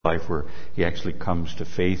life where he actually comes to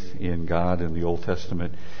faith in God in the Old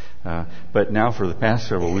Testament. But now for the past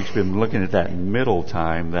several weeks, we've been looking at that middle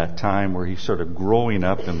time, that time where he's sort of growing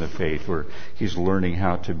up in the faith, where he's learning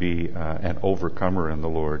how to be an overcomer in the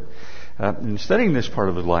Lord. In studying this part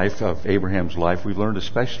of the life, of Abraham's life, we've learned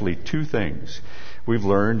especially two things. We've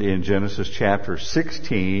learned in Genesis chapter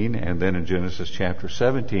 16 and then in Genesis chapter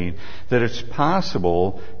 17 that it's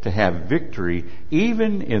possible to have victory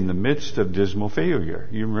even in the midst of dismal failure.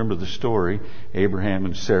 You remember the story. Abraham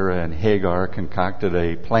and Sarah and Hagar concocted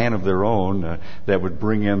a plan of their own that would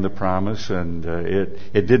bring in the promise, and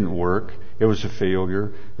it didn't work. It was a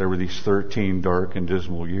failure. There were these 13 dark and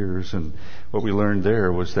dismal years, and what we learned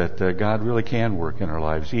there was that God really can work in our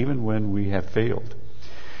lives even when we have failed.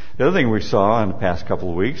 The other thing we saw in the past couple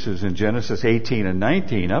of weeks is in Genesis 18 and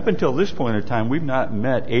 19. Up until this point in time, we've not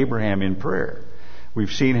met Abraham in prayer.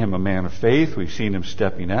 We've seen him a man of faith. We've seen him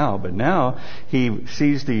stepping out. But now he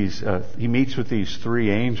sees he meets with these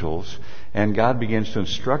three angels, and God begins to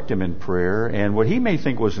instruct him in prayer. And what he may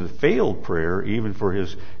think was a failed prayer, even for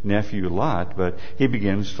his nephew Lot, but he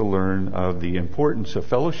begins to learn of the importance of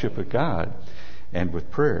fellowship with God and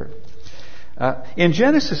with prayer. In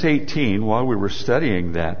Genesis 18, while we were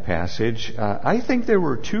studying that passage, I think there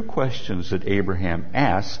were two questions that Abraham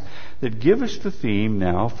asked that give us the theme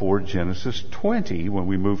now for Genesis 20 when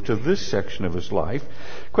we move to this section of his life.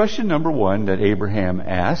 Question number one that Abraham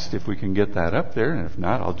asked, if we can get that up there, and if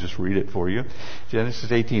not, I'll just read it for you.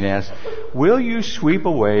 Genesis 18 asks, "Will you sweep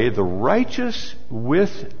away the righteous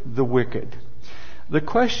with the wicked?" The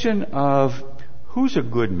question of who's a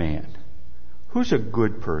good man? Who's a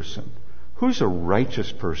good person? Who's a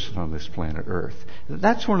righteous person on this planet Earth?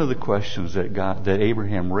 That's one of the questions that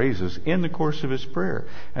Abraham raises in the course of his prayer.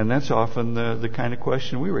 And that's often the kind of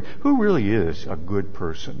question we raise. Who really is a good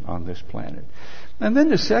person on this planet? And then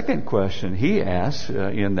the second question he asks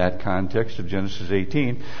in that context of Genesis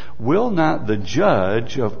 18, will not the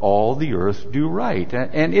judge of all the earth do right?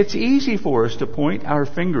 And it's easy for us to point our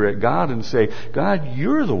finger at God and say, God,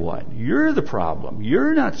 you're the one. You're the problem.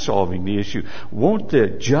 You're not solving the issue. Won't the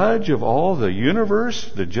judge of all the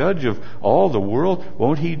universe, the judge of all the world,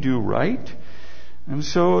 won't he do right? And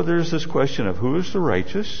so there's this question of who is the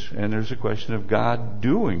righteous, and there's a question of God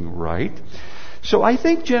doing right. So I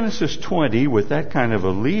think Genesis 20, with that kind of a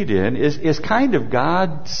lead-in, is kind of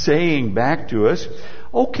God saying back to us,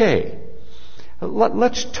 okay,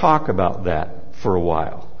 let's talk about that for a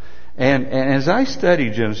while. And as I study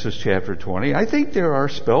Genesis chapter 20, I think there are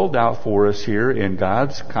spelled out for us here in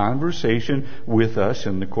God's conversation with us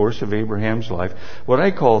in the course of Abraham's life what I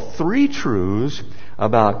call three truths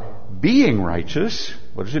about being righteous,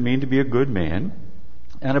 what does it mean to be a good man,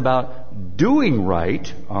 and about doing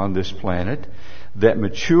right on this planet, that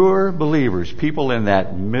mature believers, people in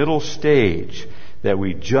that middle stage, that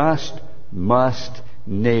we just must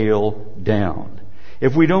nail down.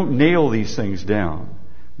 If we don't nail these things down,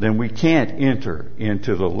 then we can't enter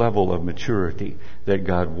into the level of maturity that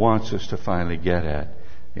God wants us to finally get at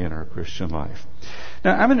in our Christian life.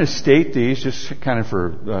 Now, I'm going to state these just kind of for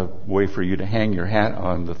a way for you to hang your hat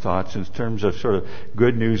on the thoughts in terms of sort of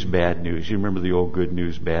good news, bad news. You remember the old good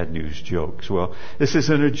news, bad news jokes. Well, this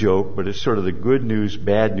isn't a joke, but it's sort of the good news,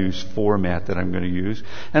 bad news format that I'm going to use.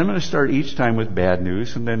 And I'm going to start each time with bad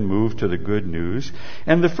news and then move to the good news.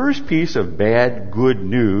 And the first piece of bad good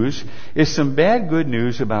news is some bad good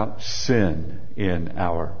news about sin in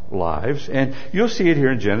our lives. And you'll see it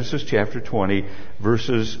here in Genesis chapter 20,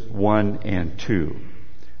 verses 1 and 2.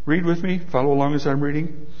 Read with me. Follow along as I'm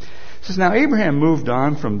reading. It says, now Abraham moved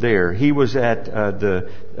on from there. He was at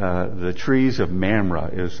the trees of Mamre,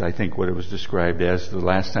 is I think what it was described as the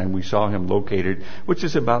last time we saw him located, which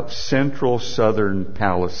is about central southern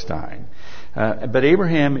Palestine. But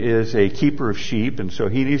Abraham is a keeper of sheep, and so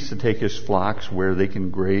he needs to take his flocks where they can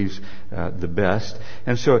graze the best.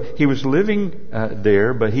 And so he was living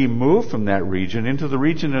there, but he moved from that region into the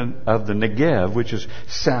region of the Negev, which is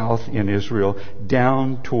south in Israel,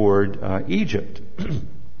 down toward Egypt.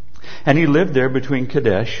 And he lived there between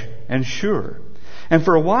Kadesh and Shur. And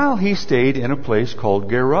for a while he stayed in a place called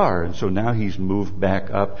Gerar. And so now he's moved back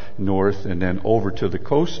up north and then over to the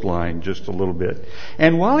coastline just a little bit.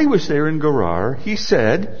 And while he was there in Gerar, he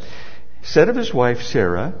said of his wife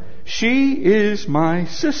Sarah, she is my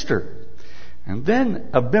sister. And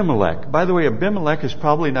then Abimelech. By the way, Abimelech is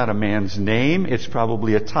probably not a man's name. It's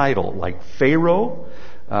probably a title, like Pharaoh.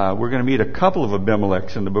 We're going to meet a couple of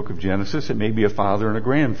Abimelechs in the book of Genesis. It may be a father and a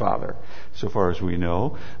grandfather, so far as we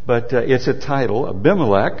know. But it's a title,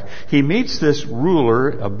 Abimelech. He meets this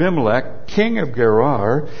ruler, Abimelech, king of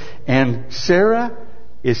Gerar, and Sarah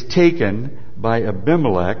is taken by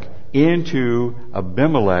Abimelech into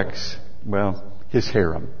Abimelech's, his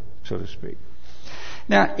harem, so to speak.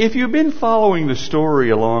 Now, if you've been following the story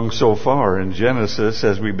along so far in Genesis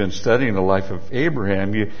as we've been studying the life of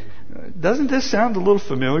Abraham, doesn't this sound a little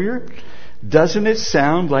familiar? Doesn't it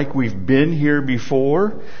sound like we've been here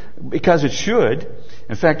before? Because it should.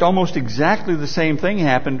 In fact, almost exactly the same thing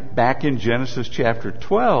happened back in Genesis chapter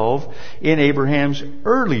 12 in Abraham's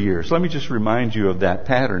early years. Let me just remind you of that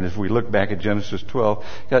pattern as we look back at Genesis 12.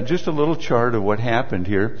 Got just a little chart of what happened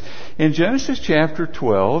here. In Genesis chapter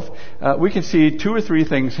 12, we can see 2 or 3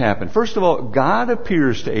 things happen. First of all, God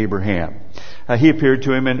appears to Abraham. He appeared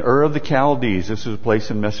to him in Ur of the Chaldees. This is a place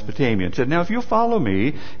in Mesopotamia. And said, now if you'll follow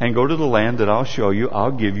me and go to the land that I'll show you,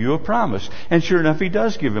 I'll give you a promise. And sure enough, he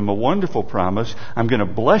does give him a wonderful promise. I'm going to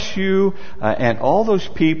bless you, and all those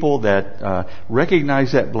people that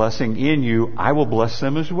recognize that blessing in you, I will bless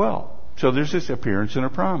them as well. So there's this appearance and a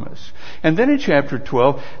promise. And then in chapter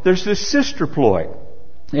 12, there's this sister ploy.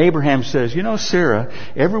 Abraham says, Sarah,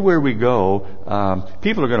 everywhere we go,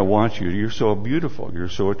 people are going to want you. You're so beautiful. You're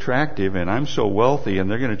so attractive. And I'm so wealthy. And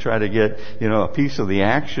they're going to try to get, a piece of the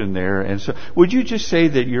action there. And so would you just say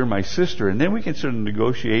that you're my sister? And then we can sort of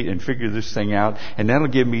negotiate and figure this thing out. And that'll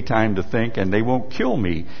give me time to think. And they won't kill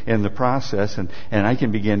me in the process. And I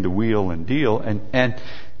can begin to wheel and deal. And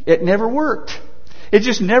it never worked. It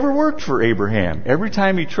just never worked for Abraham. Every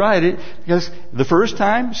time he tried it, because the first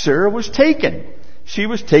time Sarah was taken. She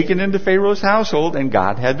was taken into Pharaoh's household and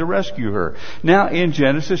God had to rescue her. Now in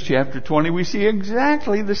Genesis chapter 20 we see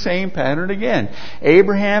exactly the same pattern again.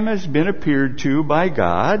 Abraham has been appeared to by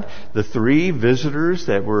God. The 3 visitors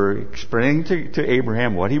that were explaining to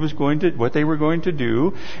Abraham what they were going to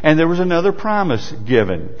do. And there was another promise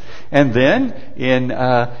given. And then in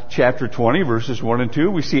chapter 20 verses 1 and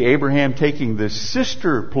 2 we see Abraham taking this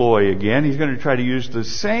sister ploy again. He's going to try to use the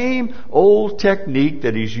same old technique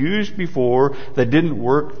that he's used before that didn't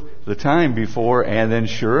work the time before, and then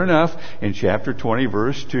sure enough, in chapter 20,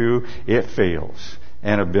 verse 2, it fails.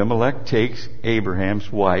 And Abimelech takes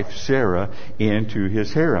Abraham's wife, Sarah, into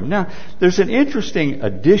his harem. Now, there's an interesting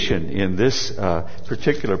addition in this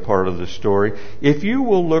particular part of the story. If you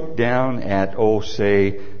will look down at, verse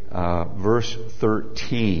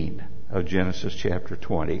 13 of Genesis chapter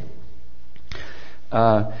 20,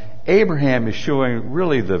 Abraham is showing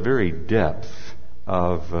really the very depth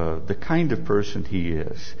of the kind of person he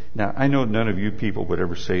is. Now, I know none of you people would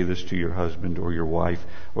ever say this to your husband or your wife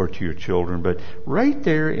or to your children, but right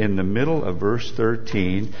there in the middle of verse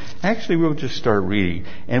 13, actually we'll just start reading.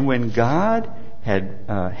 And when God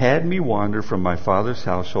had me wander from my father's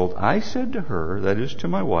household, I said to her, that is to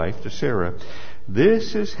my wife, to Sarah,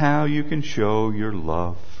 this is how you can show your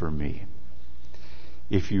love for me.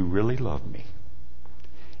 If you really love me.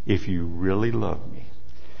 If you really love me.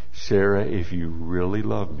 Sarah, if you really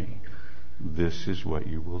love me, this is what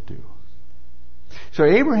you will do. So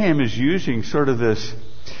Abraham is using sort of this,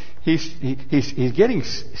 he's getting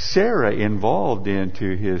Sarah involved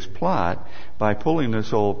into his plot by pulling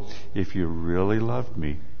this whole, if you really loved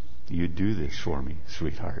me, you do this for me,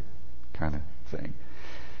 sweetheart, kind of thing.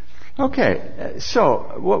 Okay,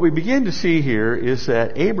 so what we begin to see here is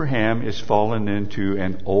that Abraham is fallen into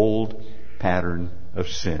an old pattern of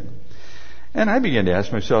sin. And I began to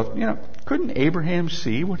ask myself, couldn't Abraham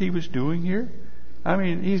see what he was doing here? I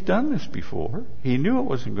mean, he's done this before. He knew it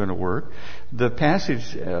wasn't going to work. The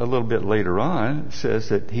passage a little bit later on says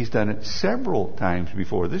that he's done it several times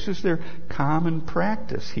before. This is their common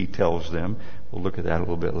practice, he tells them. We'll look at that a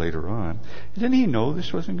little bit later on. Didn't he know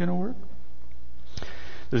this wasn't going to work?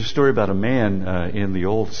 There's a story about a man in the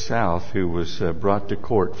Old South who was brought to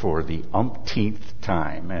court for the umpteenth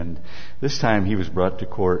time. And this time he was brought to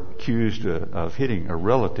court accused of hitting a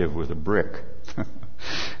relative with a brick.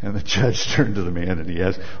 And the judge turned to the man and he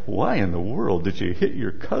asked, why in the world did you hit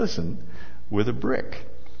your cousin with a brick?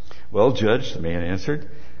 Well, Judge, the man answered,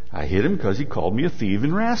 I hit him because he called me a thief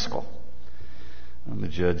and rascal. And the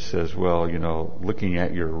judge says, well, looking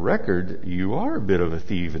at your record, you are a bit of a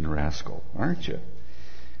thief and rascal, aren't you?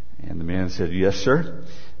 And the man said, yes, sir,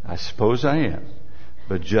 I suppose I am.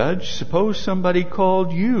 But Judge, suppose somebody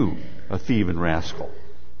called you a thief and rascal.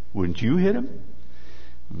 Wouldn't you hit him?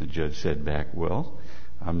 And the judge said back, well,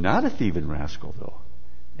 I'm not a thief and rascal, though,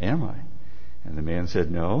 am I? And the man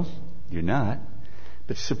said, no, you're not.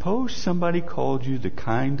 But suppose somebody called you the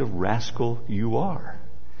kind of rascal you are.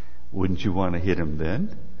 Wouldn't you want to hit him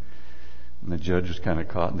then? And the judge was kind of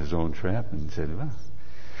caught in his own trap and said, well,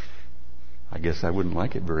 I guess I wouldn't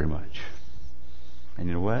like it very much. And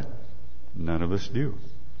you know what? None of us do.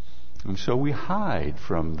 And so we hide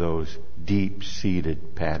from those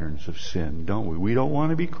deep-seated patterns of sin, don't we? We don't want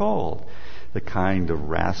to be called the kind of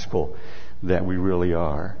rascal that we really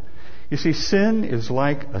are. You see, sin is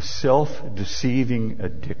like a self-deceiving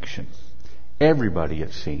addiction. Everybody,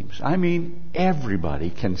 it seems. I mean, everybody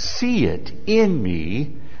can see it in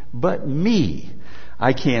me, but me.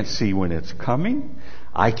 I can't see when it's coming.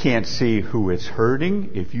 I can't see who it's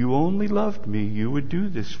hurting. If you only loved me, you would do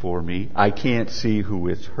this for me. I can't see who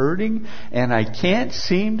it's hurting, and I can't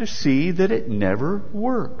seem to see that it never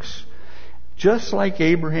works. Just like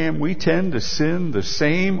Abraham, we tend to sin the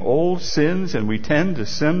same old sins, and we tend to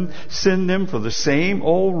sin them for the same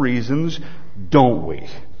old reasons, don't we?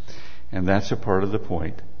 And that's a part of the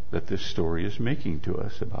point that this story is making to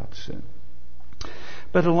us about sin.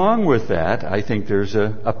 But along with that, I think there's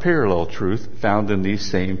a parallel truth found in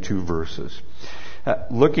these same two verses.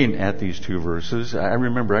 Looking at these two verses, I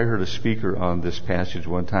remember I heard a speaker on this passage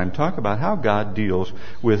one time talk about how God deals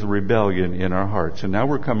with rebellion in our hearts. And now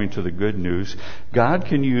we're coming to the good news. God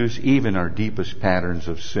can use even our deepest patterns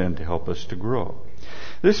of sin to help us to grow.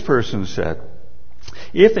 This person said,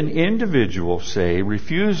 if an individual, say,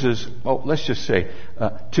 refuses, let's just say,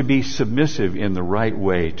 to be submissive in the right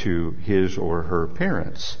way to his or her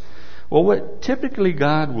parents, well, what typically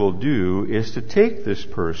God will do is to take this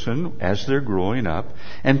person as they're growing up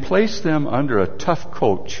and place them under a tough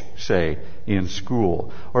coach, say, in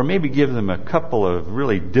school, or maybe give them a couple of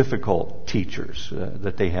really difficult teachers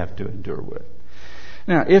that they have to endure with.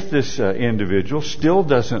 Now, if this individual still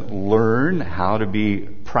doesn't learn how to be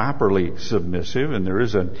properly submissive, and there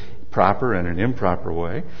is a proper and an improper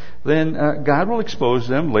way, then God will expose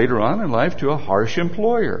them later on in life to a harsh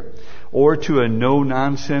employer or to a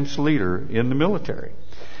no-nonsense leader in the military.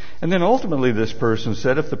 And then ultimately this person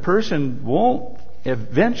said if the person won't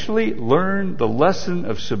eventually learn the lesson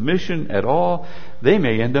of submission at all, they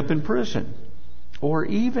may end up in prison or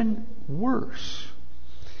even worse.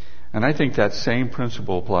 And I think that same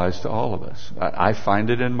principle applies to all of us. I find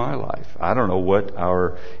it in my life. I don't know what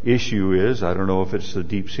our issue is. I don't know if it's the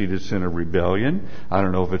deep-seated sin of rebellion. I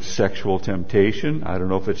don't know if it's sexual temptation. I don't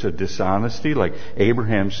know if it's a dishonesty like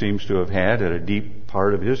Abraham seems to have had at a deep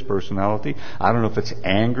part of his personality. I don't know if it's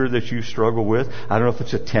anger that you struggle with. I don't know if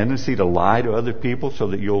it's a tendency to lie to other people so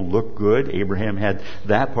that you'll look good. Abraham had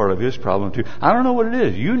that part of his problem too. I don't know what it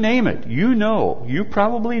is. You name it. You know. You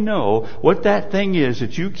probably know what that thing is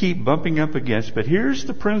that you keep bumping up against. But here's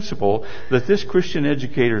the principle that this Christian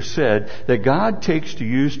educator said that God takes to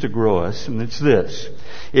use to grow us, and it's this.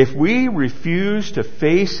 If we refuse to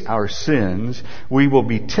face our sins, we will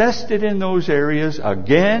be tested in those areas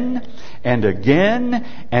again and again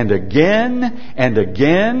and again and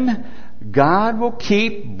again. God will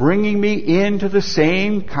keep bringing me into the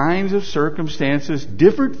same kinds of circumstances,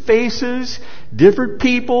 different faces, different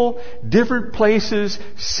people, different places,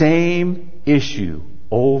 same issue,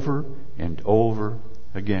 over and over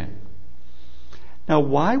again. Now,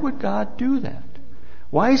 why would God do that?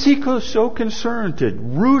 Why is He so concerned to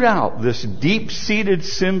root out this deep-seated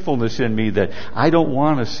sinfulness in me that I don't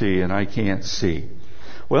want to see and I can't see?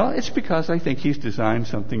 Well, it's because I think He's designed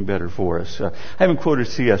something better for us. I haven't quoted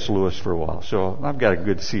C.S. Lewis for a while, so I've got a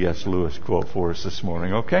good C.S. Lewis quote for us this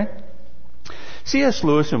morning, okay? C.S.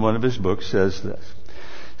 Lewis in one of his books says this.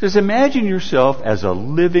 He says, imagine yourself as a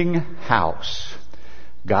living house.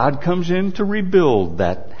 God comes in to rebuild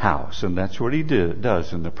that house, and that's what He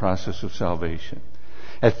does in the process of salvation.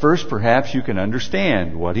 At first, perhaps you can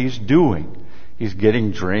understand what He's doing. He's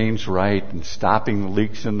getting drains right and stopping the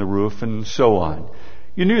leaks in the roof and so on.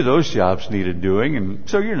 You knew those jobs needed doing, and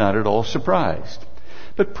so you're not at all surprised.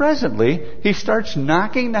 But presently, He starts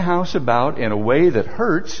knocking the house about in a way that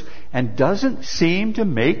hurts and doesn't seem to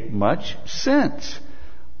make much sense.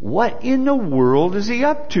 What in the world is He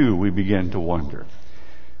up to, we begin to wonder.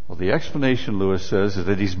 Well, the explanation, Lewis says, is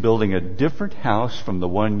that He's building a different house from the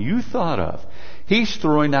one you thought of. He's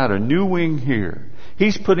throwing out a new wing here.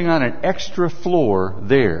 He's putting on an extra floor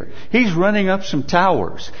there. He's running up some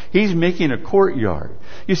towers. He's making a courtyard.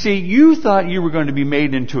 You see, you thought you were going to be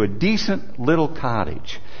made into a decent little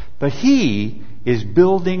cottage, but He is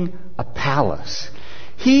building a palace.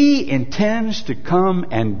 He intends to come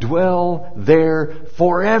and dwell there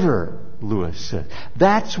forever, Lewis said.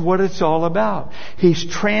 That's what it's all about. He's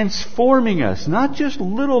transforming us, not just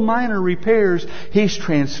little minor repairs. He's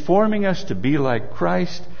transforming us to be like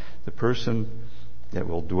Christ, the person that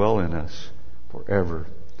will dwell in us forever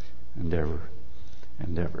and ever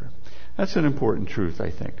and ever. That's an important truth,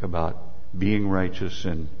 I think, about being righteous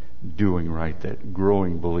and doing right that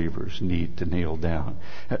growing believers need to nail down.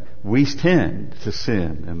 We tend to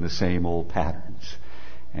sin in the same old patterns.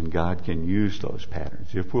 And God can use those patterns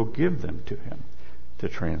if we'll give them to Him to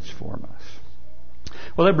transform us.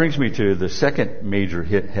 Well, that brings me to the second major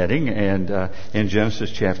heading, and in Genesis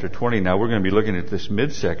chapter 20. Now, we're going to be looking at this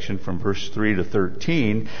midsection from verse 3 to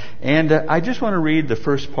 13, and I just want to read the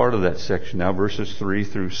first part of that section now, verses 3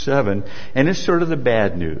 through 7, and it's sort of the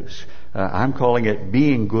bad news. I'm calling it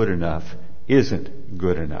being good enough isn't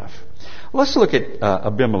good enough. Let's look at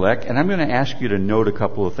Abimelech, and I'm going to ask you to note a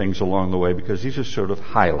couple of things along the way because these are sort of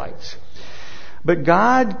highlights. But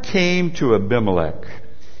God came to Abimelech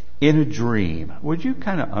in a dream. Would you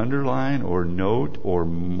kind of underline or note or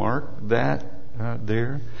mark that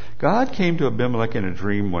there? God came to Abimelech in a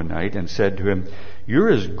dream one night and said to him, "You're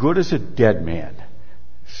as good as a dead man."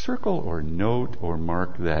 Circle or note or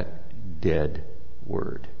mark that dead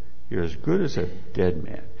word. You're as good as a dead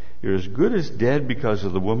man. You're as good as dead because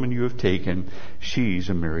of the woman you have taken. She's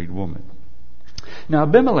a married woman. Now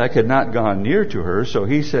Abimelech had not gone near to her, so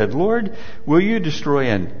he said, "Lord, will you destroy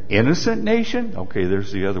an innocent nation?" Okay,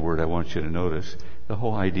 there's the other word I want you to notice. The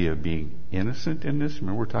whole idea of being innocent in this.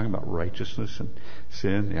 Remember, we're talking about righteousness and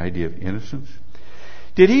sin, the idea of innocence.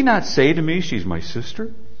 "Did he not say to me, 'She's my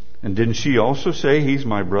sister'? And didn't she also say, 'He's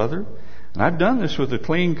my brother'? And I've done this with a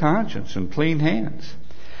clean conscience and clean hands."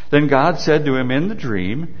 Then God said to him in the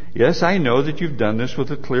dream, "Yes, I know that you've done this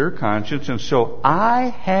with a clear conscience, and so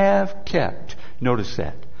I have kept." Notice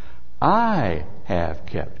that. I have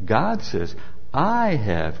kept. God says, "I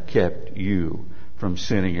have kept you from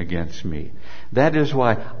sinning against me. That is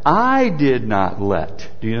why I did not let."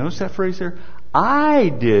 Do you notice that phrase there? I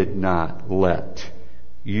did not let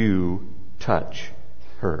you touch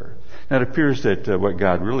her. Now it appears that what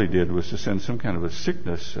God really did was to send some kind of a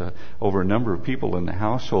sickness over a number of people in the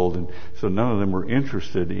household, and so none of them were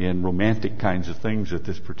interested in romantic kinds of things at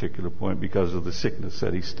this particular point because of the sickness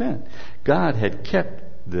that He sent. God had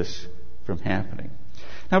kept this from happening.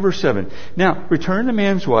 Now verse 7. "Now return the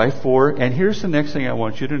man's wife and here's the next thing I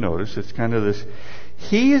want you to notice. It's kind of this.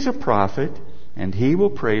 He is a prophet, and he will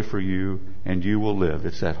pray for you, and you will live."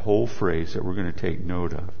 It's that whole phrase that we're going to take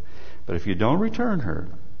note of. But if you don't return her,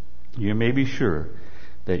 you may be sure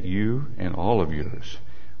that you and all of yours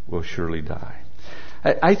will surely die.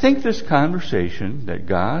 I think this conversation that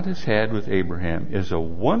God has had with Abraham is a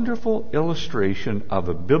wonderful illustration of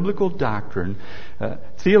a biblical doctrine.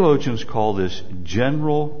 Theologians call this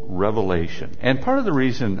general revelation. And part of the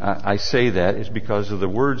reason I say that is because of the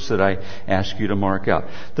words that I ask you to mark out.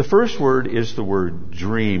 The first word is the word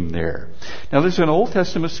dream there. Now there's an Old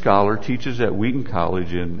Testament scholar, teaches at Wheaton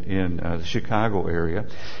College in the Chicago area,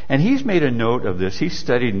 and he's made a note of this. He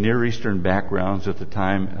studied Near Eastern backgrounds at the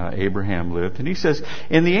time Abraham lived, and he says,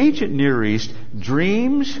 in the ancient Near East,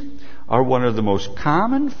 dreams are one of the most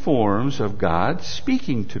common forms of God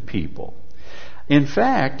speaking to people. In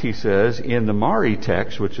fact, he says, in the Mari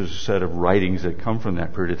text, which is a set of writings that come from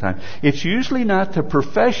that period of time, it's usually not the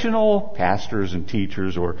professional pastors and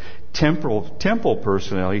teachers or temple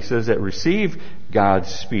personnel, he says, that receive God's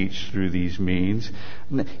speech through these means.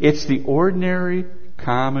 It's the ordinary,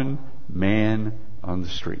 common man on the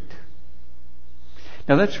street.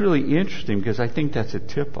 Now that's really interesting because I think that's a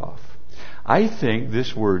tip-off. I think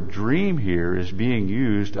this word dream here is being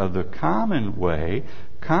used of the common way,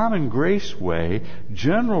 common grace way,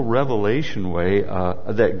 general revelation way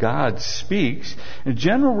that God speaks. And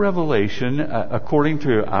general revelation, according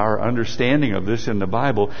to our understanding of this in the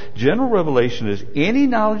Bible, general revelation is any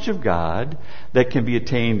knowledge of God that can be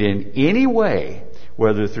attained in any way,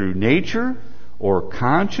 whether through nature or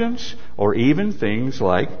conscience or even things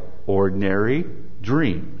like ordinary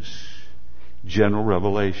dreams. General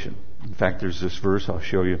revelation. In fact, there's this verse I'll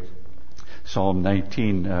show you. Psalm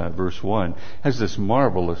 19, verse 1, has this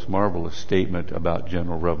marvelous, marvelous statement about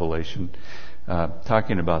general revelation,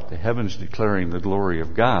 talking about the heavens declaring the glory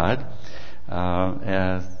of God,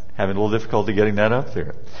 and having a little difficulty getting that up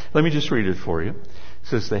there. Let me just read it for you. It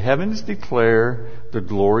says, "The heavens declare the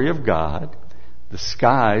glory of God, the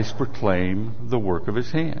skies proclaim the work of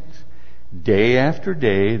His hands. Day after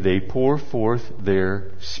day they pour forth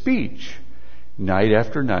their speech. Night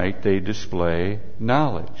after night they display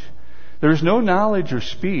knowledge. There is no knowledge or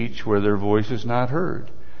speech where their voice is not heard.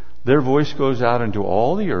 Their voice goes out into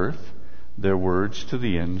all the earth, their words to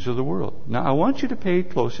the ends of the world." Now I want you to pay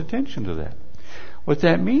close attention to that. What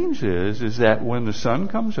that means is that when the sun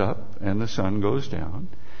comes up and the sun goes down,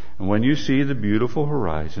 and when you see the beautiful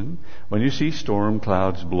horizon, when you see storm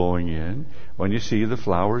clouds blowing in, when you see the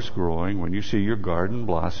flowers growing, when you see your garden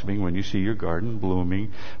blossoming, when you see your garden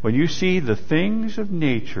blooming, when you see the things of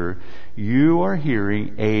nature, you are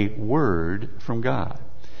hearing a word from God.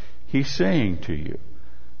 He's saying to you,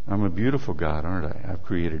 "I'm a beautiful God, aren't I? I've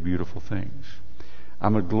created beautiful things.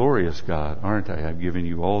 I'm a glorious God, aren't I? I've given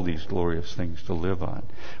you all these glorious things to live on.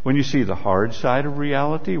 When you see the hard side of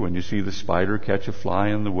reality, when you see the spider catch a fly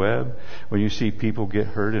in the web, when you see people get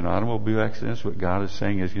hurt in automobile accidents, what God is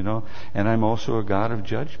saying is, and I'm also a God of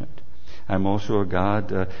judgment. I'm also a God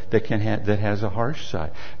that has a harsh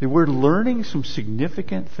side. We're learning some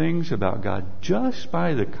significant things about God just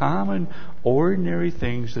by the common, ordinary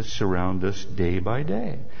things that surround us day by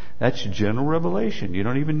day. That's general revelation. You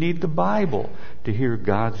don't even need the Bible to hear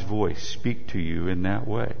God's voice speak to you in that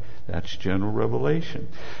way. That's general revelation.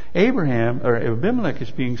 Abimelech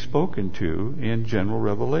is being spoken to in general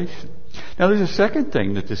revelation. Now there's a second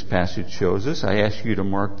thing that this passage shows us. I ask you to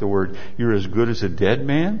mark the word, you're as good as a dead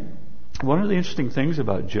man. One of the interesting things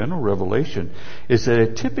about general revelation is that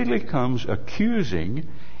it typically comes accusing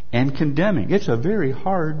and condemning. It's a very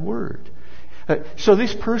hard word. So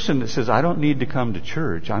this person that says, I don't need to come to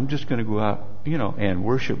church, I'm just going to go out, and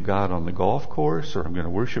worship God on the golf course, or I'm going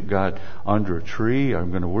to worship God under a tree, or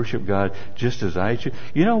I'm going to worship God just as I choose.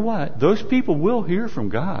 You know what? Those people will hear from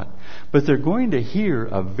God, but they're going to hear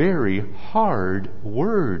a very hard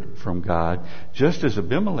word from God, just as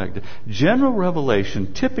Abimelech did. General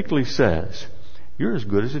revelation typically says, you're as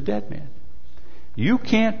good as a dead man. You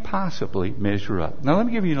can't possibly measure up. Now let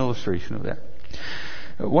me give you an illustration of that.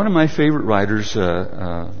 One of my favorite writers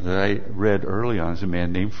that I read early on is a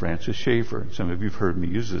man named Francis Schaeffer. Some of you have heard me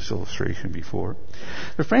use this illustration before.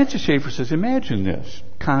 But Francis Schaeffer says, imagine this.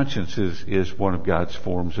 Conscience is one of God's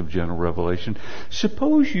forms of general revelation.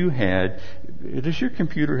 Suppose you does your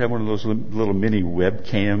computer have one of those little mini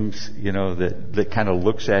webcams, that kind of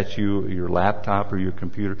looks at you, your laptop or your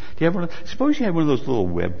computer? Do you have one? Suppose you have one of those little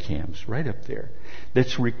webcams right up there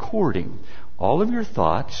that's recording all of your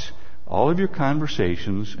thoughts, all of your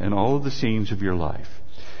conversations, and all of the scenes of your life.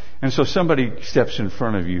 And so somebody steps in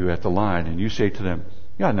front of you at the line and you say to them,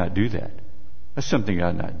 you ought not do that. That's something you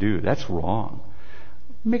ought not do. That's wrong.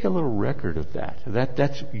 Make a little record of that.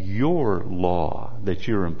 That's your law that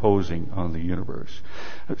you're imposing on the universe.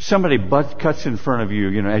 Somebody cuts in front of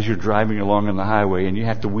you, as you're driving along on the highway and you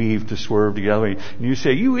have to weave to swerve to the other way. And you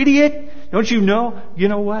say, you idiot! Don't you know? You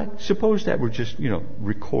know what? Suppose that were just,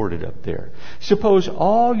 recorded up there. Suppose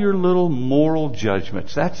all your little moral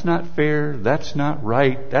judgments, that's not fair, that's not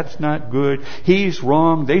right, that's not good, he's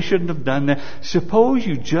wrong, they shouldn't have done that. Suppose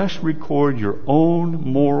you just record your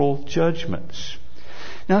own moral judgments.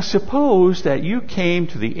 Now suppose that you came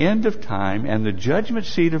to the end of time and the judgment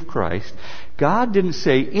seat of Christ, God didn't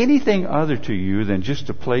say anything other to you than just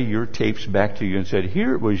to play your tapes back to you and said,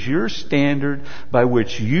 here it was your standard by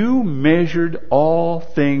which you measured all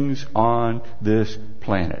things on this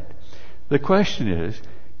planet. The question is,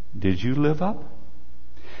 did you live up?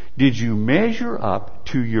 Did you measure up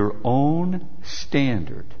to your own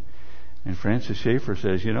standard? And Francis Schaeffer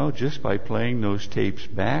says, just by playing those tapes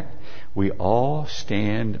back, we all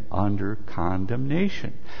stand under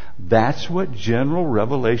condemnation. That's what general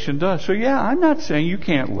revelation does. So I'm not saying you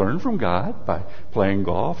can't learn from God by playing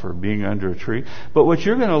golf or being under a tree. But what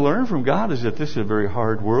you're going to learn from God is that this is a very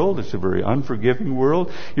hard world. It's a very unforgiving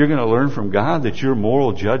world. You're going to learn from God that your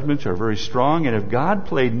moral judgments are very strong. And if God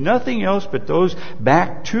played nothing else but those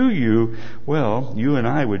back to you, well, you and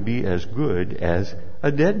I would be as good as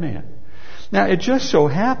a dead man. Now, it just so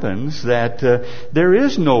happens that there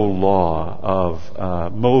is no law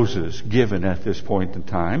of Moses given at this point in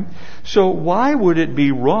time. So why would it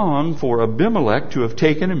be wrong for Abimelech to have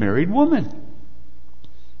taken a married woman?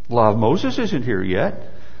 The law of Moses isn't here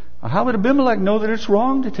yet. How would Abimelech know that it's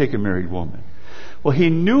wrong to take a married woman? Well, he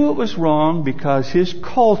knew it was wrong because his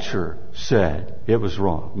culture said it was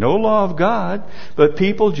wrong. No law of God, but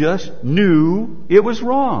people just knew it was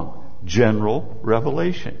wrong. General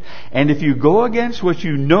revelation. And if you go against what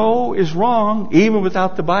you know is wrong, even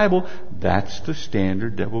without the Bible, that's the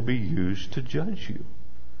standard that will be used to judge you.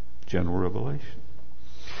 General revelation.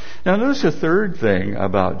 Now notice a third thing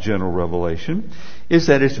about general revelation is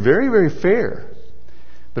that it's very, very fair,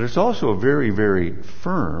 but it's also very, very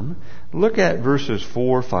firm. Look at verses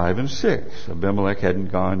 4, 5, and 6. Abimelech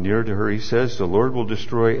hadn't gone near to her. He says, the Lord will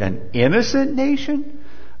destroy an innocent nation.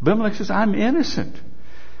 Abimelech says, I'm innocent.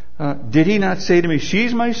 Did he not say to me,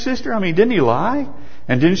 she's my sister? Didn't he lie?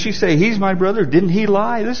 And didn't she say, he's my brother? Didn't he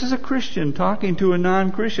lie? This is a Christian talking to a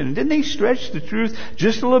non-Christian. And didn't he stretch the truth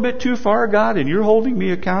just a little bit too far, God? And you're holding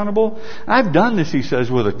me accountable? I've done this, he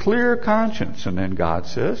says, with a clear conscience. And then God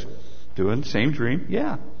says, doing the same dream,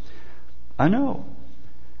 yeah, I know.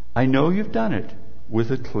 I know you've done it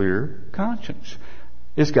with a clear conscience.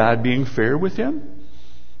 Is God being fair with him?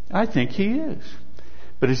 I think he is.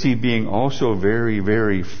 But is he being also very,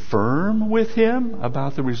 very firm with him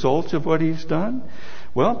about the results of what he's done?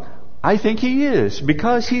 Well, I think he is,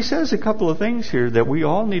 because he says a couple of things here that we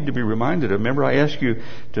all need to be reminded of. Remember, I asked you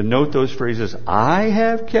to note those phrases. I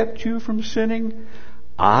have kept you from sinning.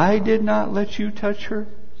 I did not let you touch her.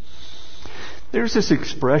 There's this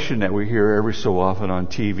expression that we hear every so often on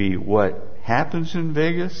TV. What happens in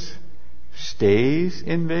Vegas stays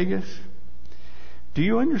in Vegas. Do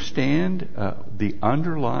you understand the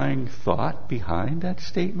underlying thought behind that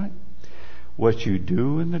statement? What you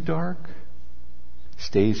do in the dark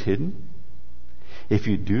stays hidden. If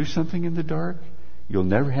you do something in the dark, you'll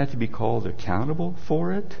never have to be called accountable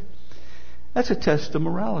for it. That's a test of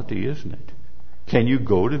morality, isn't it? Can you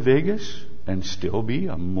go to Vegas and still be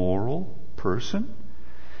a moral person?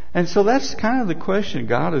 And so that's kind of the question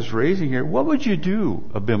God is raising here. What would you do,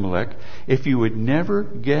 Abimelech, if you would never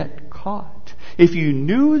get caught? If you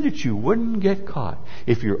knew that you wouldn't get caught,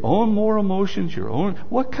 if your own moral emotions,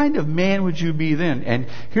 what kind of man would you be then? And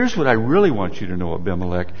here's what I really want you to know,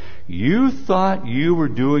 Abimelech. You thought you were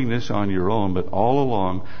doing this on your own, but all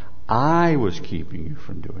along, I was keeping you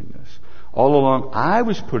from doing this. All along, I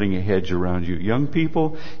was putting a hedge around you. Young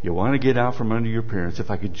people, you want to get out from under your parents. If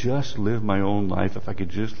I could just live my own life, if I could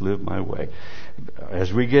just live my way.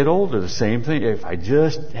 As we get older, the same thing. If I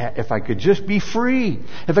could just be free.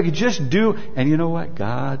 If I could just do. And you know what?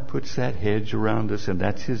 God puts that hedge around us, and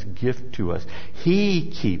that's His gift to us.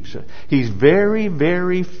 He keeps it. He's very,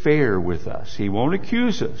 very fair with us. He won't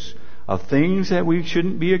accuse us of things that we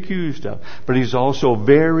shouldn't be accused of. But He's also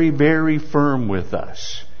very, very firm with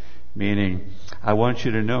us. Meaning, I want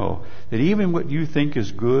you to know that even what you think is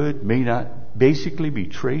good may not basically be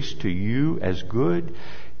traced to you as good.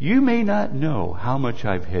 You may not know how much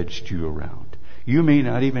I've hedged you around. You may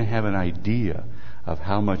not even have an idea of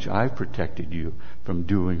how much I've protected you from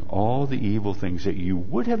doing all the evil things that you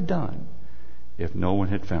would have done if no one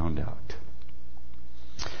had found out.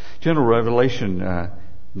 General Revelation,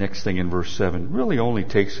 next thing in verse 7, really only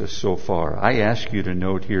takes us so far. I ask you to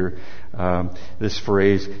note here this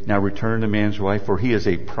phrase, now return to man's wife, for he is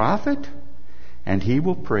a prophet, and he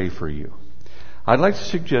will pray for you. I'd like to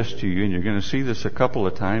suggest to you, and you're going to see this a couple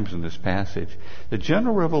of times in this passage, that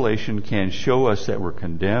general revelation can show us that we're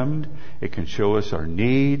condemned. It can show us our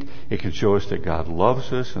need. It can show us that God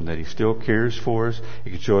loves us and that He still cares for us. It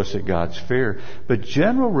can show us that God's fair. But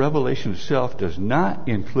general revelation itself does not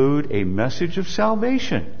include a message of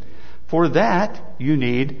salvation. For that, you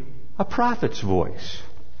need a prophet's voice.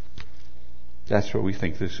 That's what we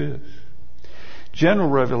think this is. General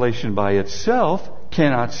revelation by itself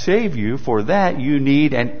cannot save you. For that, you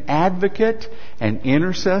need an advocate, an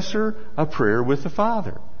intercessor, a prayer with the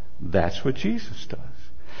Father. That's what Jesus does.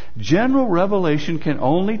 General revelation can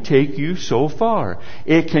only take you so far.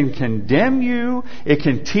 It can condemn you. It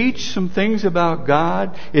can teach some things about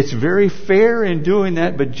God. It's very fair in doing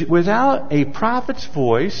that. But without a prophet's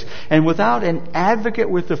voice and without an advocate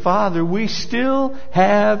with the Father, we still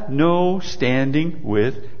have no standing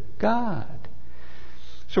with God.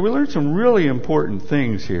 So we learned some really important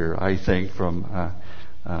things here, I think, from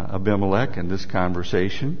Abimelech in this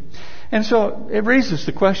conversation. And so it raises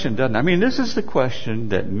the question, doesn't it? I mean, this is the question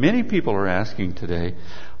that many people are asking today.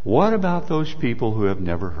 What about those people who have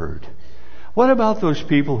never heard? What about those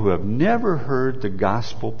people who have never heard the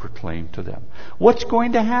gospel proclaimed to them? What's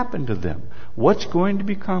going to happen to them? What's going to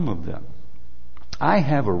become of them? I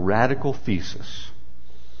have a radical thesis.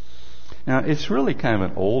 Now, it's really kind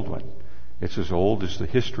of an old one. It's as old as the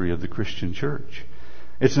history of the Christian church.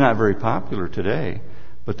 It's not very popular today,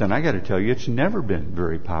 but then I got to tell you, it's never been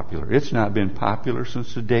very popular. It's not been popular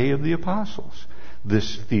since the day of the apostles,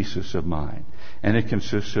 this thesis of mine. And it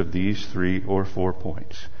consists of these 3 or 4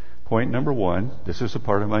 points. Point number 1, this is a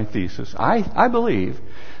part of my thesis. I believe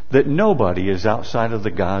that nobody is outside of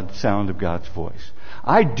the sound of God's voice.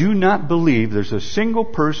 I do not believe there's a single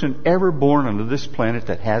person ever born on this planet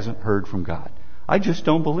that hasn't heard from God. I just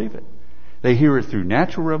don't believe it. They hear it through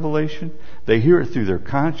natural revelation. They hear it through their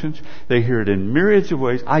conscience. They hear it in myriads of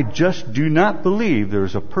ways. I just do not believe there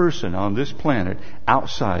is a person on this planet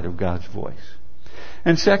outside of God's voice.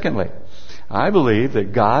 And secondly, I believe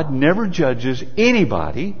that God never judges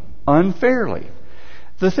anybody unfairly.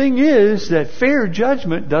 The thing is that fair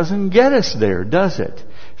judgment doesn't get us there, does it?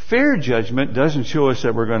 Fair judgment doesn't show us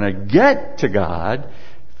that we're going to get to God.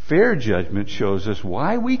 Fair judgment shows us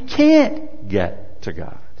why we can't get to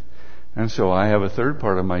God. And so I have a third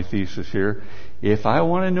part of my thesis here. If I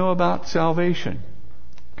want to know about salvation,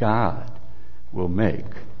 God will make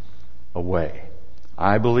a way.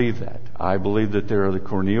 I believe that. I believe that there are the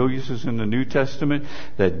Corneliuses in the New Testament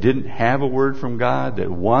that didn't have a word from God, that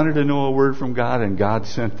wanted to know a word from God, and God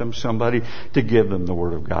sent them somebody to give them the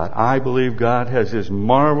word of God. I believe God has His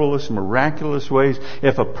marvelous, miraculous ways.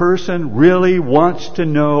 If a person really wants to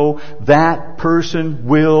know, that person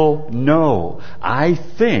will know. I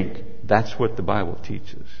think that's what the Bible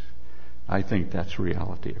teaches. I think that's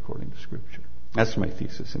reality according to Scripture. That's my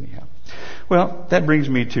thesis anyhow. Well, that brings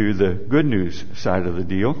me to the good news side of the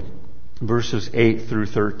deal. Verses 8 through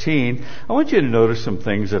 13. I want you to notice some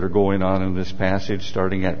things that are going on in this passage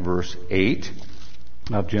starting at verse 8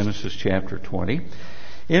 of Genesis chapter 20.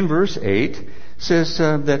 In verse 8 says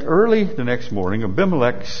that early the next morning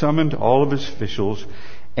Abimelech summoned all of his officials,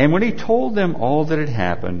 and when he told them all that had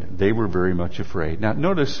happened, they were very much afraid. Now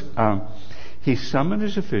notice, he summoned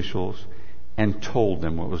his officials and told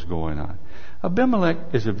them what was going on.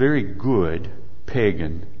 Abimelech is a very good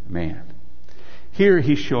pagan man. Here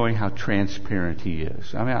he's showing how transparent he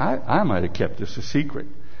is. I mean, I might have kept this a secret.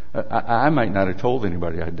 I might not have told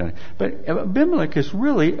anybody I'd done it. But Abimelech is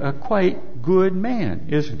really a quite good man,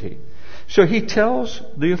 isn't he? So he tells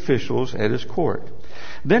the officials at his court.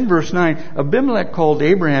 Then verse 9, Abimelech called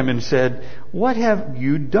Abraham and said, "What have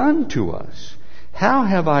you done to us? How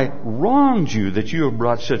have I wronged you that you have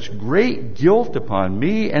brought such great guilt upon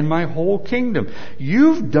me and my whole kingdom?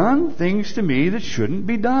 You've done things to me that shouldn't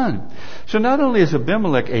be done." So not only is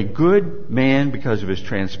Abimelech a good man because of his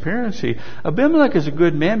transparency, Abimelech is a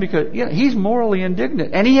good man because he's morally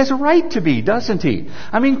indignant. And he has a right to be, doesn't he?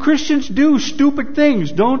 I mean, Christians do stupid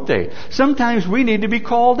things, don't they? Sometimes we need to be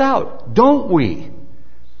called out, don't we?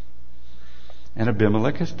 And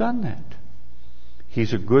Abimelech has done that.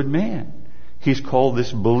 He's a good man. He's called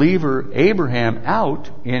this believer Abraham out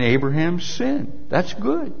in Abraham's sin. That's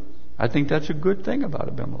good. I think that's a good thing about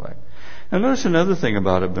Abimelech. Now notice another thing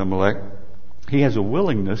about Abimelech. He has a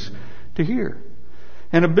willingness to hear.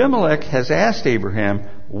 And Abimelech has asked Abraham,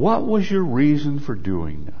 "What was your reason for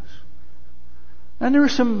doing this?" And there are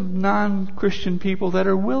some non-Christian people that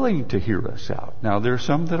are willing to hear us out. Now there are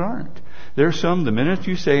some that aren't. There are some, the minute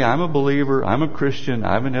you say, "I'm a believer, I'm a Christian,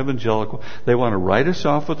 I'm an evangelical," they want to write us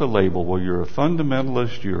off with a label. Well, you're a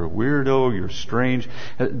fundamentalist, you're a weirdo, you're strange.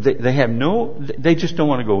 They just don't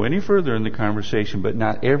want to go any further in the conversation, but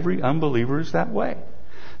not every unbeliever is that way.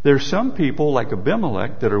 There are some people like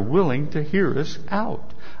Abimelech that are willing to hear us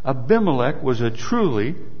out. Abimelech was a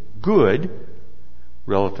truly good,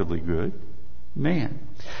 relatively good man.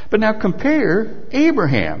 But now compare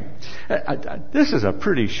Abraham. This is a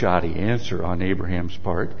pretty shoddy answer on Abraham's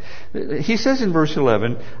part. He says in verse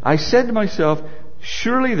 11, "I said to myself,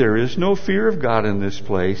 surely there is no fear of God in this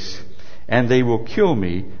place, and they will kill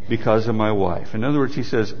me because of my wife." In other words, he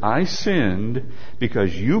says, I sinned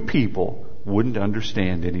because you people wouldn't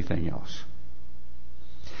understand anything else.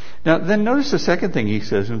 Now, then notice the second thing he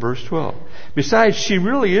says in verse 12. "Besides, she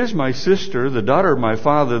really is my sister, the daughter of my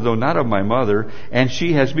father, though not of my mother, and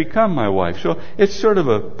she has become my wife." So it's sort of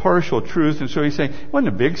a partial truth, and so he's saying, it wasn't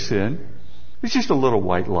a big sin. It's just a little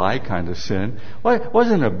white lie kind of sin. Well, it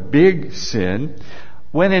wasn't a big sin.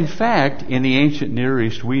 When in fact, in the ancient Near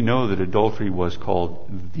East, we know that adultery was called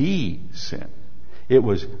the sin. It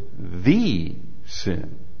was the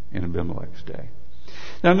sin in Abimelech's day.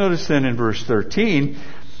 Now notice then in verse 13,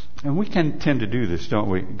 and we can tend to do this, don't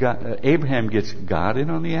we? Abraham gets God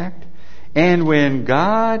in on the act. "And when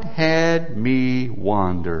God had me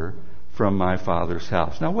wander from my father's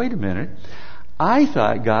house." Now wait a minute. I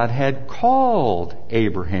thought God had called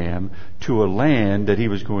Abraham to a land that He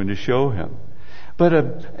was going to show him.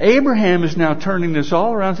 But Abraham is now turning this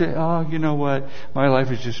all around and saying, "Oh, you know what? My life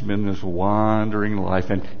has just been this wandering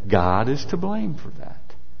life, and God is to blame for that."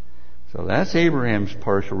 So that's Abraham's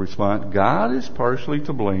partial response. God is partially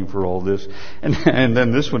to blame for all this. And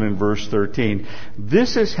then this one in verse 13.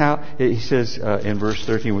 This is how, he says in verse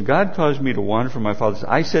 13, "When God caused me to wander from my father's,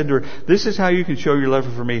 I said to her, this is how you can show your love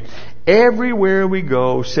for me. Everywhere we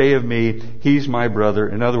go, say of me, he's my brother."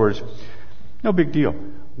 In other words, no big deal.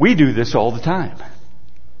 We do this all the time.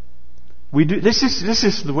 We do. This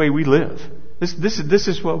is the way we live. This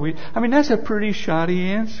is what we. I mean, that's a pretty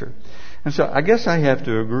shoddy answer. And so I guess I have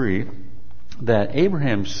to agree that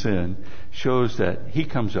Abraham's sin shows that he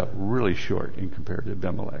comes up really short in compared to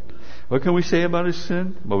Abimelech. What can we say about his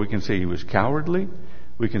sin? Well, we can say he was cowardly.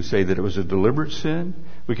 We can say that it was a deliberate sin.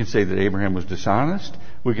 We can say that Abraham was dishonest.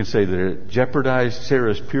 We can say that it jeopardized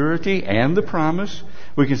Sarah's purity and the promise.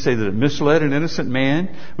 We can say that it misled an innocent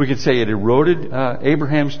man. We can say it eroded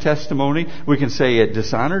Abraham's testimony. We can say it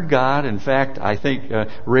dishonored God. In fact, I think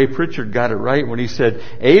Ray Pritchard got it right when he said,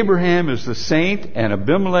 Abraham is the saint and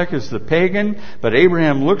Abimelech is the pagan, but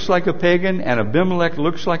Abraham looks like a pagan and Abimelech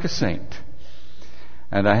looks like a saint.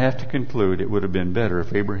 And I have to conclude it would have been better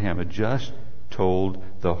if Abraham had just told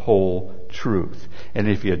the whole truth. And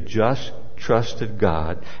if he had just trusted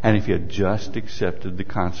God, and if he had just accepted the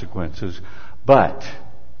consequences. But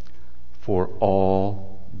for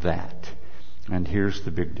all that, and here's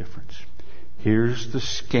the big difference. Here's the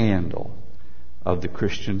scandal of the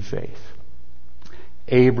Christian faith.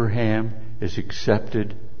 Abraham is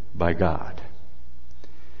accepted by God,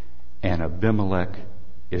 and Abimelech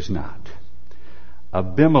is not.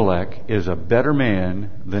 Abimelech is a better man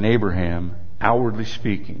than Abraham, outwardly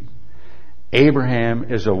speaking.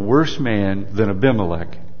 Abraham is a worse man than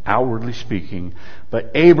Abimelech, outwardly speaking.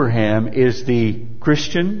 But Abraham is the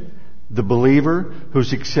Christian, the believer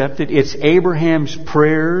who's accepted. It's Abraham's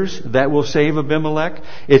prayers that will save Abimelech.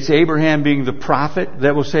 It's Abraham being the prophet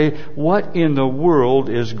that will say, what in the world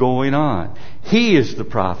is going on? He is the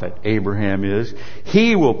prophet, Abraham is.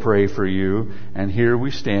 He will pray for you. And here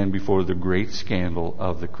we stand before the great scandal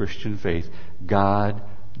of the Christian faith. God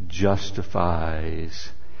justifies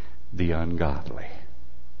the ungodly.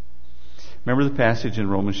 Remember the passage in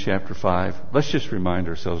Romans chapter 5? Let's just remind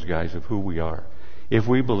ourselves, guys, of who we are if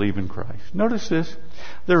we believe in Christ. Notice this.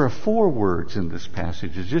 There are 4 words in this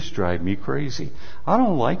passage that just drive me crazy. I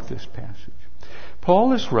don't like this passage.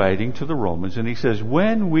 Paul is writing to the Romans and he says,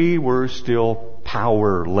 when we were still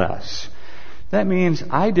powerless. That means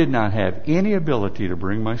I did not have any ability to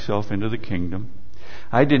bring myself into the kingdom.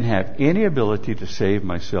 I didn't have any ability to save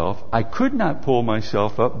myself. I could not pull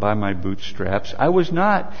myself up by my bootstraps. I was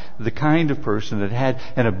not the kind of person that had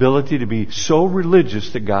an ability to be so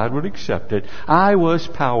religious that God would accept it. I was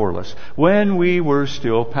powerless. When we were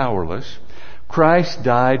still powerless, Christ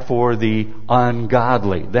died for the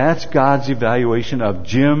ungodly. That's God's evaluation of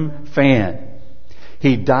Jim Fan.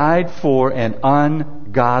 He died for an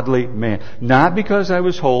ungodly man. Not because I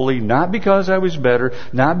was holy, not because I was better,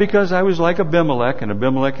 not because I was like Abimelech, and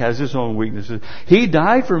Abimelech has his own weaknesses. He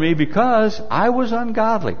died for me because I was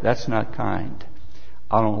ungodly. That's not kind.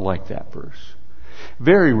 I don't like that verse.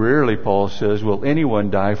 Very rarely, Paul says, will anyone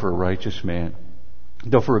die for a righteous man.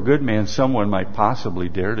 Though for a good man, someone might possibly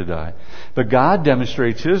dare to die. But God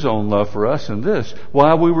demonstrates His own love for us in this.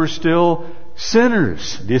 While we were still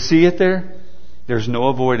sinners. Do you see it there? There's no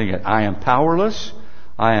avoiding it. I am powerless,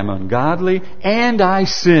 I am ungodly, and I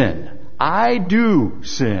sin. I do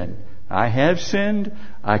sin. I have sinned,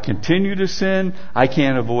 I continue to sin, I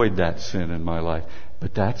can't avoid that sin in my life.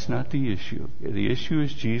 But that's not the issue. The issue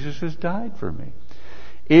is Jesus has died for me.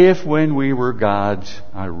 If when we were God's,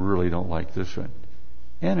 I really don't like this one,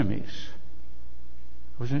 enemies.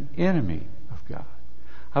 I was an enemy of God.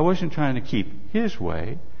 I wasn't trying to keep His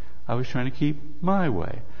way, I was trying to keep my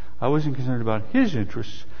way. I wasn't concerned about His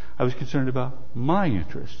interests. I was concerned about my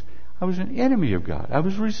interests. I was an enemy of God. I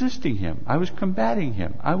was resisting Him. I was combating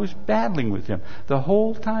Him. I was battling with Him the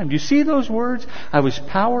whole time. Do you see those words? I was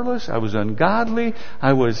powerless. I was ungodly.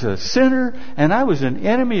 I was a sinner. And I was an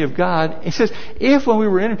enemy of God. It says, if when we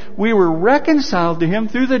were enemies, we were reconciled to Him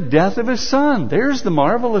through the death of His Son. There's the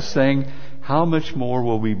marvelous thing. How much more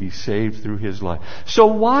will we be saved through His life? So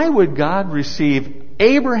why would God receive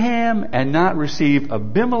Abraham and not receive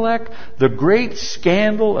Abimelech? The great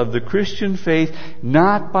scandal of the Christian faith,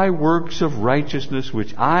 not by works of righteousness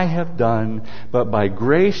which I have done, but by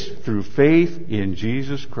grace through faith in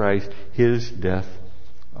Jesus Christ, His death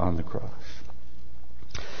on the cross.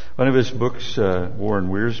 One of his books, Warren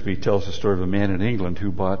Wiersbe, tells the story of a man in England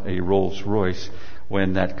who bought a Rolls Royce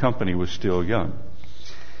when that company was still young.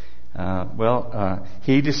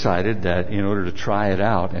 He decided that in order to try it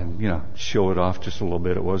out and, show it off just a little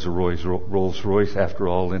bit, it was a Rolls Royce after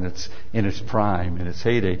all in its prime, in its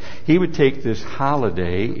heyday. He would take this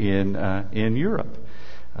holiday in Europe.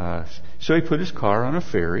 So he put his car on a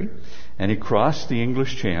ferry and he crossed the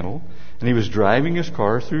English Channel and he was driving his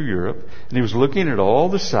car through Europe and he was looking at all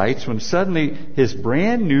the sights when suddenly his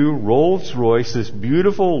brand new Rolls Royce, this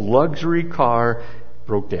beautiful luxury car,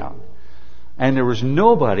 broke down. And there was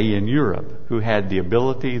nobody in Europe who had the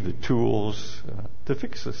ability, the tools to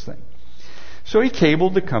fix this thing. So he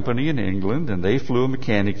cabled the company in England, and they flew a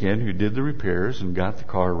mechanic in who did the repairs and got the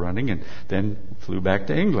car running, and then flew back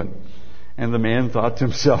to England. And the man thought to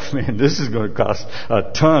himself, man, this is going to cost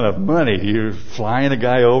a ton of money. You're flying a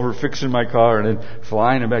guy over, fixing my car, and then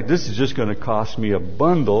flying him back. This is just going to cost me a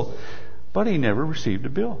bundle. But he never received a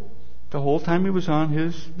bill the whole time he was on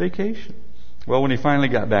his vacation. Well, when he finally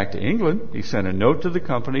got back to England, he sent a note to the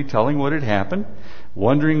company telling what had happened,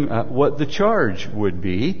 wondering what the charge would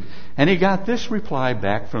be. And he got this reply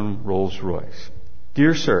back from Rolls-Royce.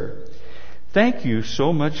 Dear sir, thank you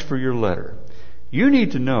so much for your letter. You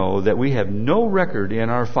need to know that we have no record in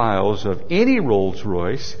our files of any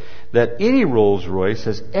Rolls-Royce, that any Rolls-Royce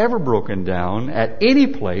has ever broken down at any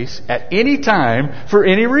place, at any time, for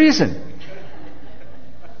any reason.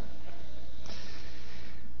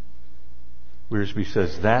 Wiersbe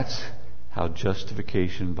says that's how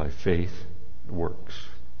justification by faith works.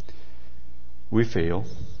 We fail.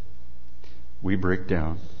 We break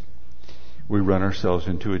down. We run ourselves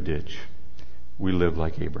into a ditch. We live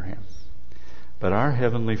like Abraham. But our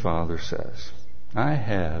Heavenly Father says, I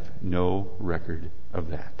have no record of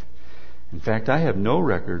that. In fact, I have no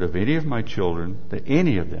record of any of my children, that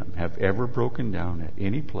any of them have ever broken down at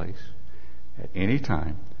any place, at any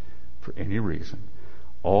time, for any reason.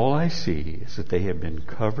 All I see is that they have been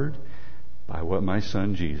covered by what my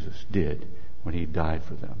son Jesus did when he died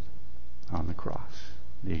for them on the cross.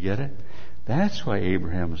 Do you get it? That's why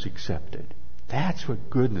Abraham was accepted. That's what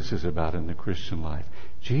goodness is about in the Christian life.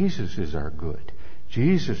 Jesus is our good.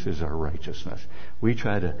 Jesus is our righteousness. We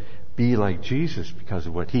try to be like Jesus because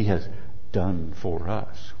of what he has done for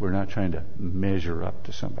us. We're not trying to measure up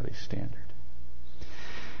to somebody's standard.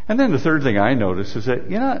 And then the third thing I notice is that,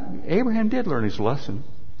 Abraham did learn his lesson.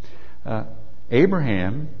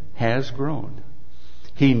 Abraham has grown.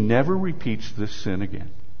 He never repeats this sin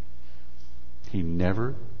again. He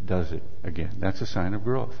never does it again. That's a sign of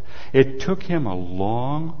growth. It took him a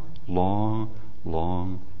long, long,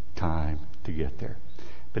 long time to get there.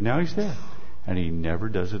 But now he's there. And he never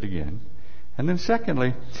does it again. And then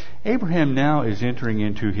secondly, Abraham now is entering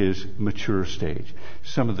into his mature stage.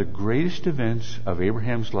 Some of the greatest events of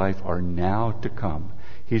Abraham's life are now to come.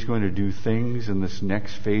 He's going to do things in this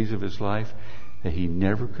next phase of his life that he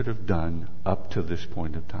never could have done up to this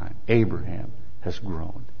point of time. Abraham has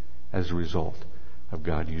grown as a result of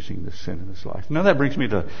God using this sin in his life. Now that brings me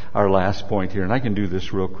to our last point here, and I can do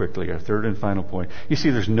this real quickly, our third and final point. You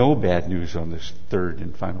see, there's no bad news on this third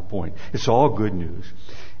and final point. It's all good news.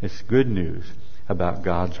 It's good news about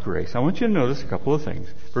God's grace. I want you to notice a couple of things.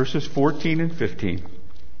 Verses 14 and 15.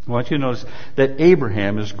 I want you to notice that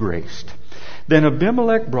Abraham is graced. Then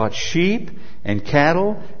Abimelech brought sheep and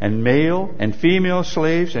cattle and male and female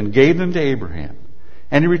slaves and gave them to Abraham.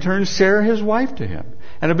 And he returned Sarah his wife to him.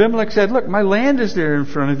 And Abimelech said, look, my land is there in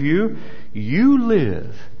front of you. You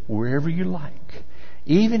live wherever you like.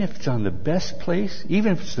 Even if it's on the best place,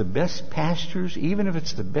 even if it's the best pastures, even if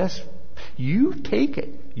it's the best, you take it.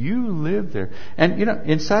 You live there. And,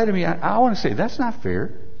 inside of me, I want to say, that's not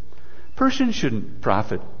fair. Person shouldn't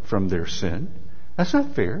profit from their sin. That's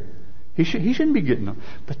not fair. He shouldn't be getting them.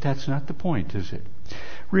 But that's not the point, is it?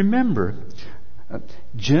 Remember,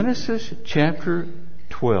 Genesis chapter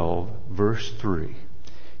 12, verse 3.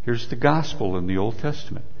 Here's the gospel in the Old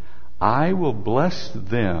Testament. I will bless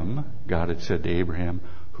them, God had said to Abraham,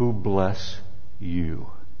 who bless you.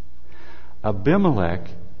 Abimelech,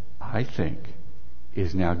 I think,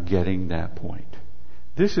 is now getting that point.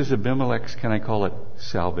 This is Abimelech's, can I call it,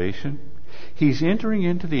 salvation? He's entering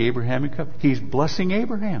into the Abrahamic covenant. He's blessing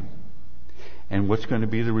Abraham. And what's going to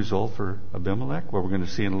be the result for Abimelech? Well, we're going to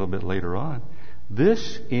see in a little bit later on.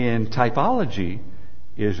 This, in typology,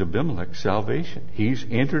 is Abimelech's salvation. He's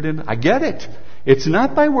entered in. I get it. It's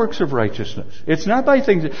not by works of righteousness. It's not by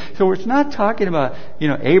things. So it's not talking about,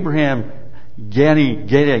 Abraham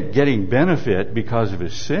getting benefit because of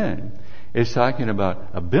his sin. It's talking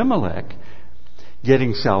about Abimelech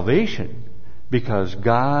getting salvation because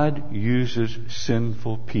God uses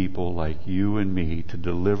sinful people like you and me to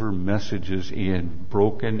deliver messages in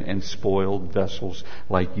broken and spoiled vessels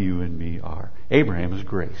like you and me are. Abraham is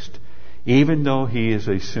graced. Even though he is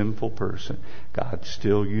a sinful person, God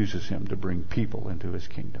still uses him to bring people into his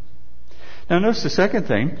kingdom. Now notice the second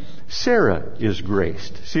thing. Sarah is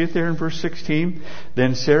graced. See it there in verse 16?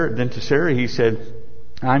 Then to Sarah he said,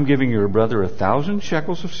 I'm giving your brother 1,000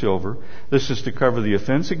 shekels of silver. This is to cover the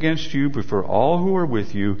offense against you before all who are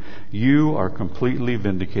with you. You are completely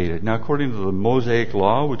vindicated. Now, according to the Mosaic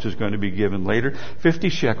law, which is going to be given later, 50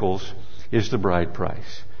 shekels is the bride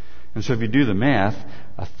price. And so if you do the math,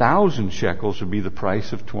 1,000 shekels would be the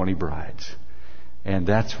price of 20 brides. And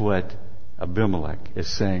that's what Abimelech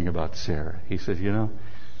is saying about Sarah. He says,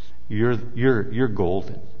 you're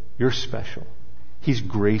golden. You're special. He's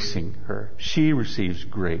gracing her. She receives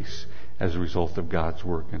grace as a result of God's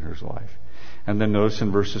work in his life. And then notice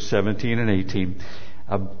in verses 17 and 18,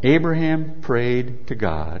 Abraham prayed to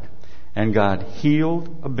God, and God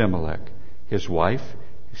healed Abimelech, his wife,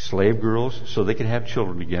 his slave girls, so they could have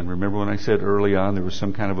children again. Remember when I said early on there was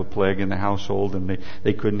some kind of a plague in the household and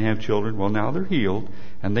they couldn't have children? Well, now they're healed,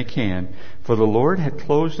 and they can. For the Lord had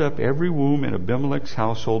closed up every womb in Abimelech's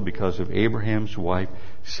household because of Abraham's wife,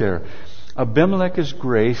 Sarah. Abimelech is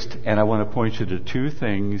graced, and I want to point you to two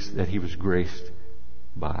things that he was graced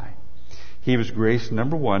by. He was graced,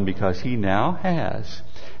 number one, because he now has,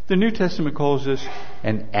 the New Testament calls this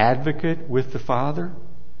an advocate with the Father,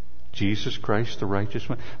 Jesus Christ, the righteous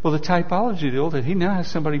one. Well, the typology of the Old Testament, he now has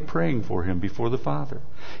somebody praying for him before the Father.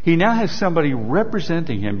 He now has somebody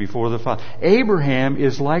representing him before the Father. Abraham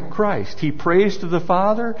is like Christ. He prays to the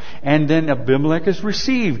Father, and then Abimelech is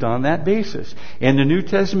received on that basis. In the New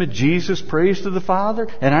Testament, Jesus prays to the Father,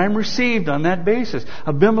 and I'm received on that basis.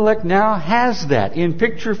 Abimelech now has that. In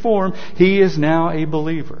picture form, he is now a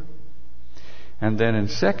believer. And then in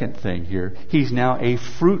second thing here, he's now a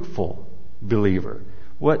fruitful believer.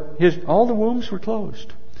 All the wombs were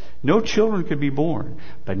closed. No children could be born.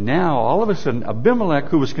 But now, all of a sudden, Abimelech,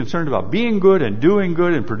 who was concerned about being good and doing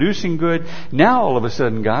good and producing good, now all of a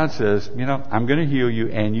sudden God says, I'm going to heal you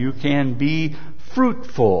and you can be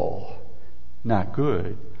fruitful. Not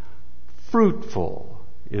good. Fruitful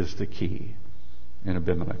is the key in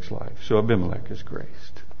Abimelech's life. So Abimelech is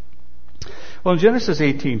graced. Well, in Genesis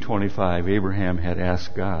 18:25, Abraham had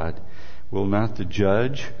asked God, will not the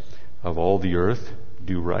judge of all the earth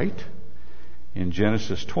do right? In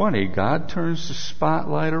Genesis 20, God turns the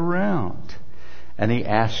spotlight around, and he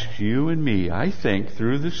asks you and me, I think,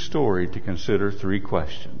 through this story to consider three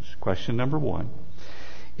questions. Question number one,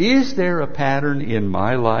 is there a pattern in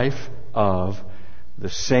my life of the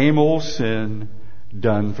same old sin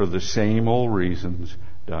done for the same old reasons,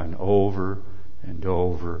 done over and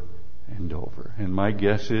over and over? And my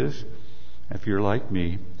guess is, if you're like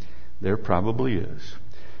me, there probably is.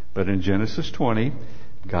 But in Genesis 20,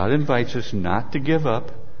 God invites us not to give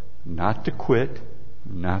up, not to quit,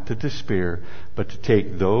 not to despair, but to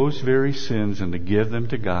take those very sins and to give them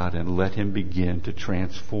to God and let him begin to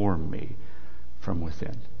transform me from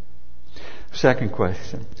within. Second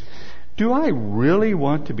question, do I really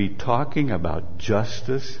want to be talking about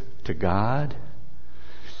justice to God?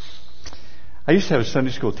 I used to have a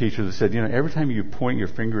Sunday school teacher that said, every time you point your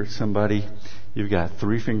finger at somebody, you've got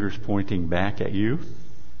three fingers pointing back at you.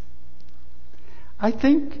 I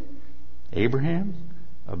think Abraham,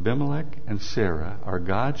 Abimelech, and Sarah are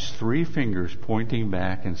God's three fingers pointing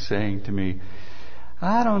back and saying to me,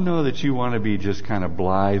 I don't know that you want to be just kind of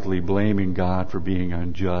blithely blaming God for being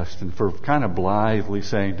unjust and for kind of blithely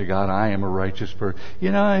saying to God, I am a righteous person.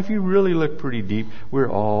 If you really look pretty deep,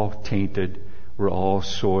 we're all tainted, we're all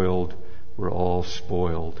soiled, we're all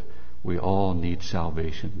spoiled. We all need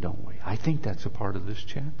salvation, don't we? I think that's a part of this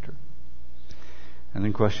chapter. And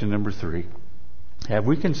then question number three. Have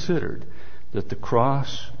we considered that the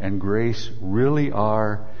cross and grace really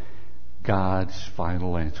are God's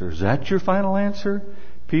final answer? Is that your final answer?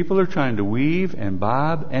 People are trying to weave and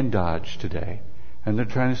bob and dodge today. And they're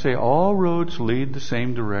trying to say all roads lead the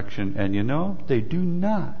same direction. And they do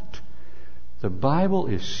not. The Bible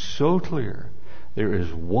is so clear. There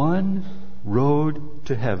is one road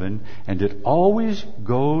to heaven, and it always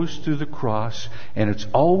goes through the cross, and it's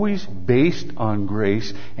always based on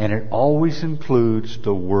grace, and it always includes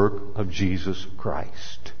the work of Jesus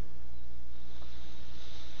Christ.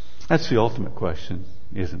 That's the ultimate question,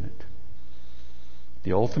 isn't it?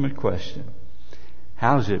 The ultimate question.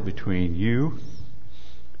 How's it between you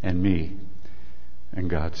and me and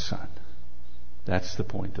God's Son? That's the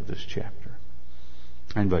point of this chapter.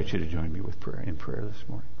 I invite you to join me in prayer this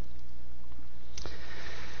morning.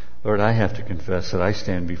 Lord, I have to confess that I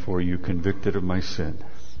stand before you convicted of my sin.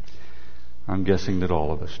 I'm guessing that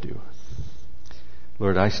all of us do.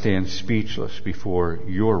 Lord, I stand speechless before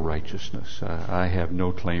your righteousness. I have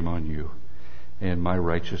no claim on you. And my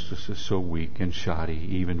righteousness is so weak and shoddy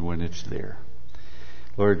even when it's there.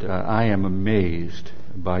 Lord, I am amazed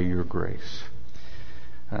by your grace.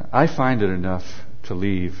 I find it enough to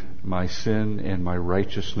leave my sin and my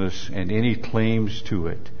righteousness and any claims to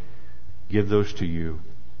it. Give those to you.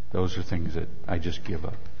 Those are things that I just give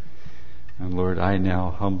up. And Lord, I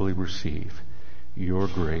now humbly receive your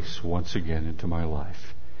grace once again into my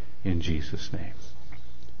life. In Jesus' name,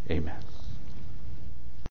 amen.